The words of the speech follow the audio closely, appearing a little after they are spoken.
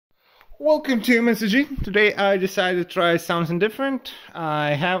Welcome to MSG. Today I decided to try something different.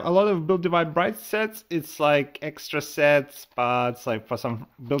 I have a lot of Build Divide Bright sets. It's like extra sets, but it's like for some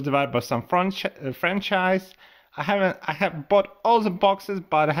Build Divide, but some franchise. I have bought all the boxes,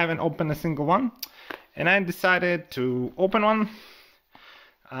 but I haven't opened a single one. And I decided to open one.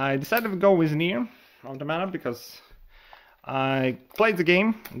 I decided to go with Nier of the matter because I played the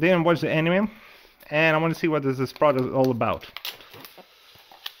game, didn't watch the anime, and I want to see what this product is all about.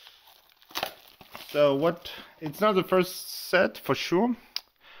 So it's not the first set for sure.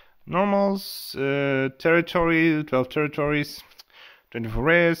 Normals, territory, 12 territories, 24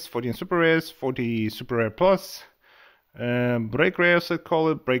 rares, 14 super rares, 40 super rare plus, break rares I call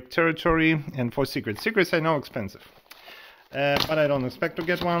it, break territory, and 4 secrets. Secrets I know expensive, but I don't expect to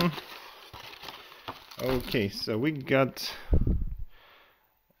get one. Okay, so we got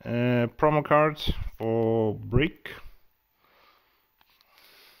a promo card for break.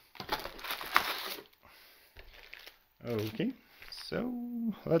 Okay, so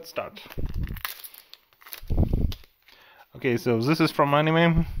let's start. Okay, so this is from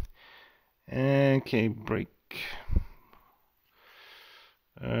anime. Okay, break.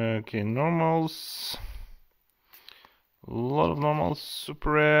 Okay, normals. A lot of normals,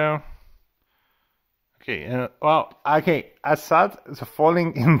 super rare. Okay, well, okay, I thought the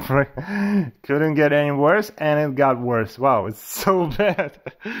falling in couldn't get any worse, and it got worse. Wow, it's so bad.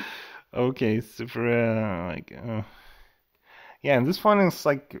 Okay, super rare, like. Yeah, and this one is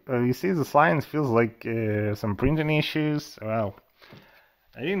like, you see this line feels like some printing issues. Wow,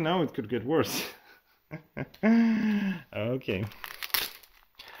 I didn't know it could get worse. Okay.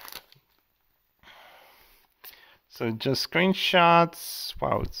 So just screenshots.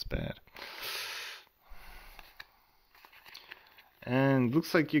 Wow, it's bad. And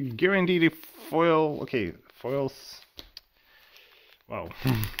looks like you guaranteed a foil. Okay, foils. Wow.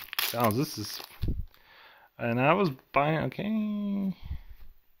 Wow, this is... And I was buying, okay.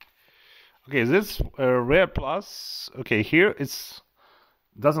 Okay, this rare plus, okay, here it's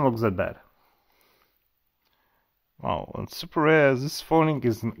doesn't look that bad. Wow, and super rare, this folding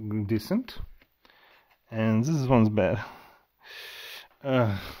is decent. And this one's bad.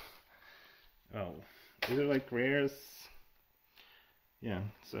 Oh, these are like rares. Yeah,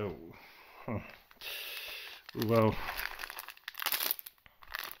 so, well.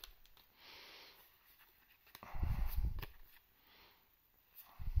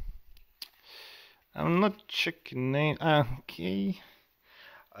 I'm not checking name. Okay.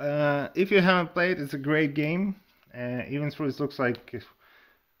 If you haven't played, it's a great game. Even though it looks like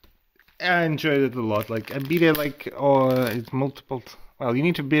I enjoyed it a lot. Like I beat it like it's multiple. Well, you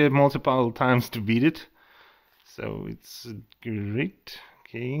need to beat it multiple times to beat it. So it's great.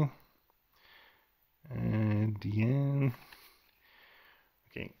 Okay. The end.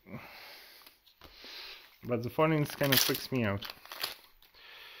 Okay. But the following kind of freaks me out.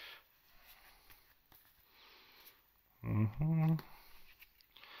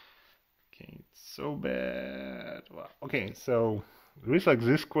 Okay, it's so bad. Wow. Okay, so there is like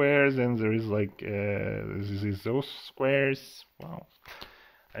these squares, and there is like those squares. Wow,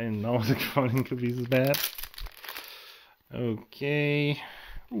 I didn't know the folding could be this bad. Okay.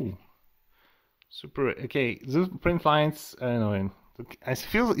 Ooh. Super. Okay, those print lines. I don't know. It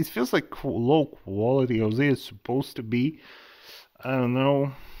feels like low quality, or they are supposed to be. I don't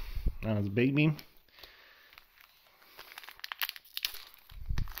know. It's baby.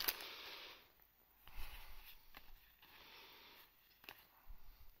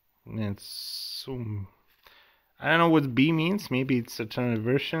 It's so... I don't know what B means. Maybe it's a alternative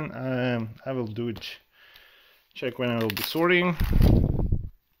version. I will do it. Check when I will be sorting.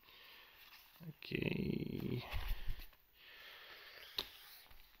 Okay.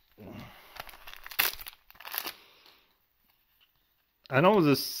 I know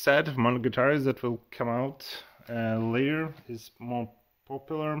the set of Monogatari that will come out later is more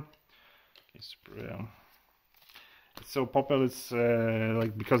popular. It's so popular, it's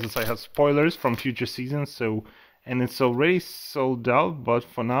like because it has spoilers from future seasons, so, and it's already sold out, but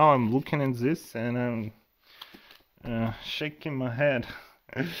for now I'm looking at this and I'm shaking my head.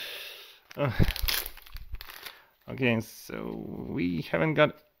 Okay, so we haven't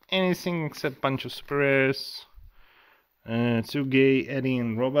got anything except a bunch of super rares, Tsuge, Eddie,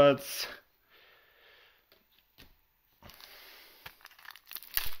 and robots.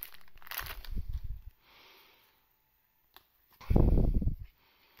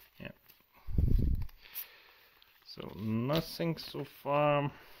 So nothing so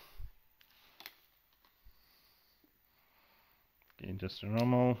far. Okay, just a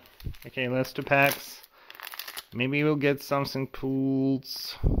normal. Okay, last 2 packs. Maybe we'll get something cool.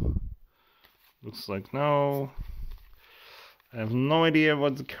 Looks like no. I have no idea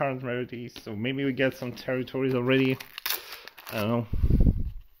what the current rarity is, so maybe we get some territories already. I don't know.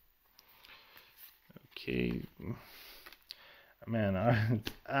 Okay. Man,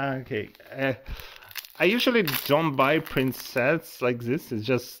 okay. I usually don't buy print sets like this. It's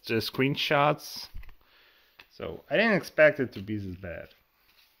just screenshots. So I didn't expect it to be this bad.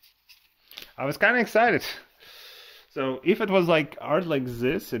 I was kind of excited. So if it was like art like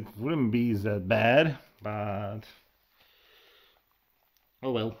this, it wouldn't be that bad. But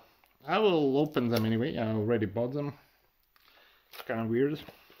oh well. I will open them anyway. I already bought them. It's kind of weird.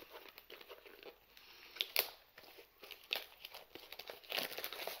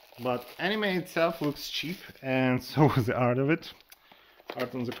 But anime itself looks cheap, and so is the art of it.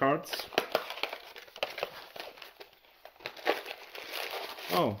 Art on the cards.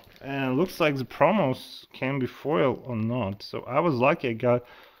 Oh, and looks like the promos can be foil or not. So I was lucky I got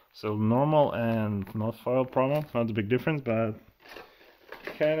so normal and not foil promo. Not a big difference, but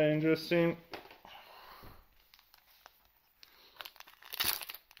kind of interesting.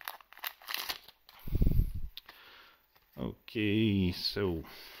 Okay, so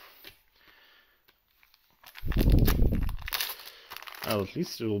well, at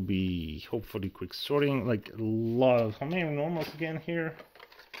least it will be hopefully quick sorting. Like a lot of how many normals again here?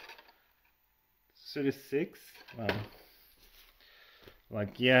 36. Wow.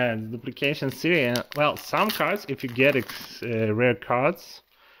 Like yeah, duplication city. Well, some cards, if you get rare cards,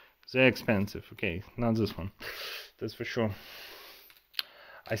 they're expensive. Okay, not this one. That's for sure.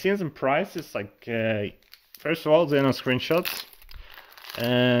 I seen some prices. Like first of all, they're no screenshots,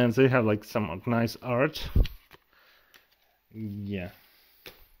 and they have like some nice art. Yeah.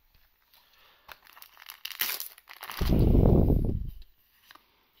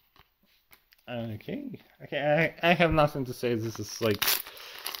 Okay, I have nothing to say. This is like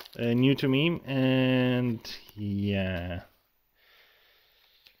new to me, and yeah.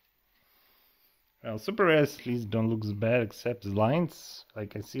 Well, super rares at least don't look as bad, except the lines.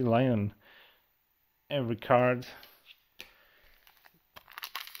 Like I see line on every card.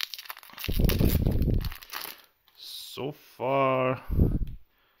 So far,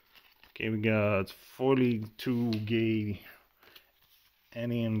 okay, we got 42 gay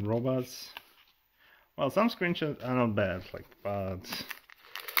alien robots. Well, some screenshots are not bad, like, but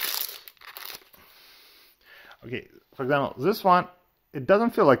okay. For example, this one, it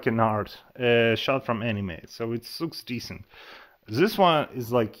doesn't feel like an art shot from anime, so it looks decent. This one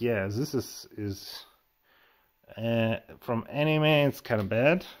is like, yeah, this is from anime. It's kind of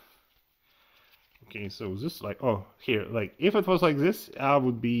bad. Okay, so this like, oh, here, like if it was like this, I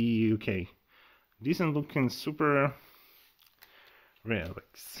would be okay. Decent looking, super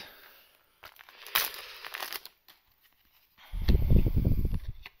relics.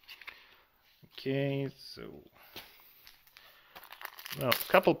 Okay, so well,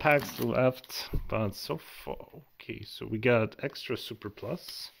 a couple packs left, but so far, okay. So we got extra super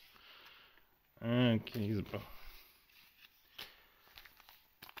plus. Okay,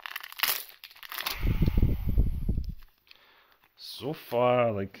 so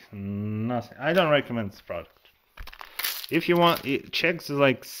far, like nothing. I don't recommend this product. If you want, it checks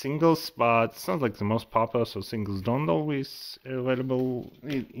like singles, but it's not like the most popular, so singles don't always available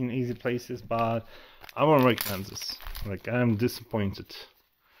in easy places. But I won't recommend this. Like I'm disappointed.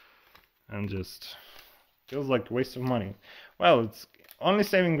 I'm just feels like a waste of money. Well, it's only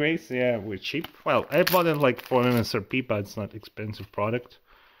saving grace. Yeah, we're cheap. Well, I bought it like for MSRP, but it's not expensive product.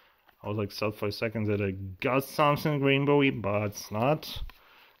 I was like sad for a second that I got something rainbowy, but it's not.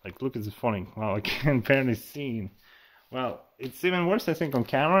 Like look at the font. Wow, I can barely see. Well, it's even worse, I think, on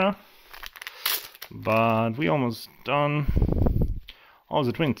camera. But we almost done. Oh,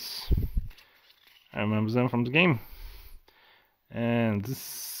 the twins. I remember them from the game. And this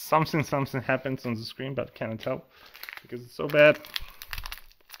something happens on the screen, but cannot tell because it's so bad.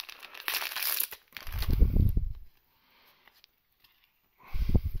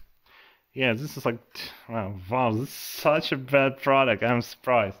 Yeah, this is like, wow, this is such a bad product. I'm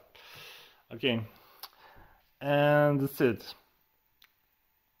surprised. Okay. And that's it.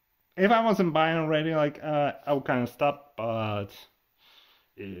 If I wasn't buying already, like I would kind of stop. But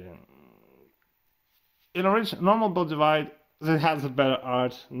in original normal build divide, it has a better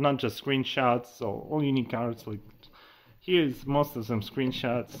art, not just screenshots. So all unique arts. Like here's most of them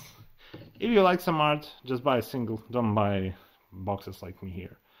screenshots. If you like some art, just buy a single. Don't buy boxes like me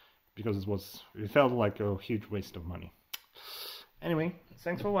here, because it felt like a huge waste of money. Anyway,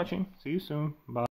 thanks for watching. See you soon. Bye.